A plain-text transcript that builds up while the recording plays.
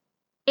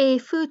A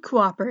food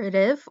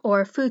cooperative,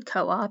 or food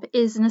co-op,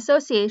 is an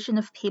association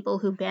of people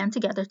who band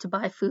together to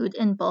buy food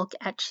in bulk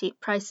at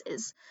cheap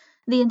prices.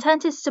 The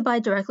intent is to buy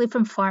directly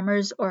from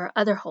farmers or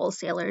other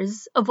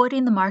wholesalers,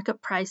 avoiding the markup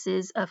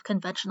prices of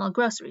conventional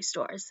grocery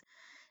stores.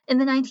 In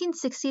the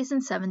 1960s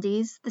and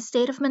 70s, the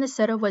state of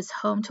Minnesota was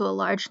home to a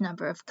large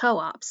number of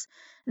co-ops.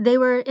 They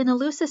were in a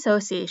loose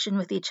association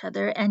with each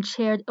other and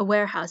shared a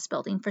warehouse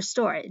building for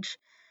storage.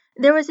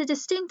 There was a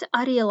distinct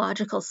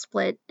ideological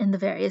split in the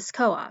various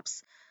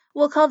co-ops.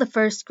 We'll call the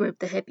first group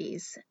the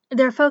hippies.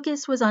 Their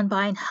focus was on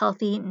buying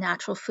healthy,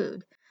 natural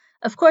food.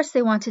 Of course,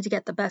 they wanted to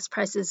get the best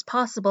prices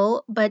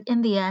possible, but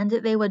in the end,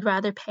 they would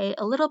rather pay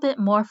a little bit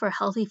more for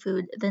healthy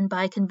food than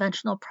buy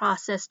conventional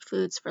processed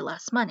foods for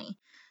less money.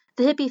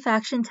 The hippie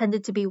faction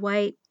tended to be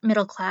white,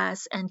 middle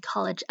class, and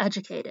college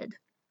educated.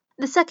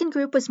 The second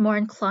group was more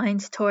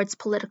inclined towards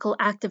political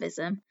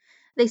activism.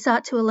 They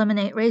sought to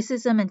eliminate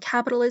racism and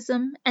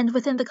capitalism, and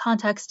within the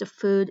context of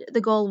food,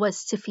 the goal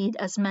was to feed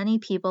as many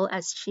people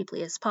as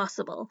cheaply as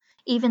possible,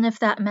 even if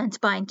that meant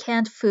buying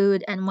canned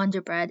food and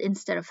Wonder Bread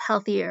instead of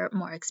healthier,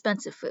 more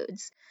expensive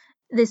foods.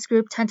 This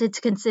group tended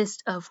to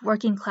consist of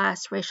working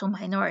class racial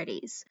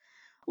minorities.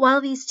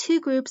 While these two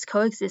groups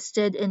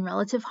coexisted in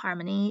relative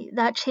harmony,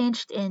 that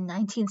changed in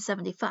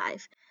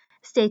 1975.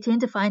 Stay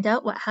tuned to find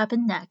out what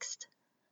happened next.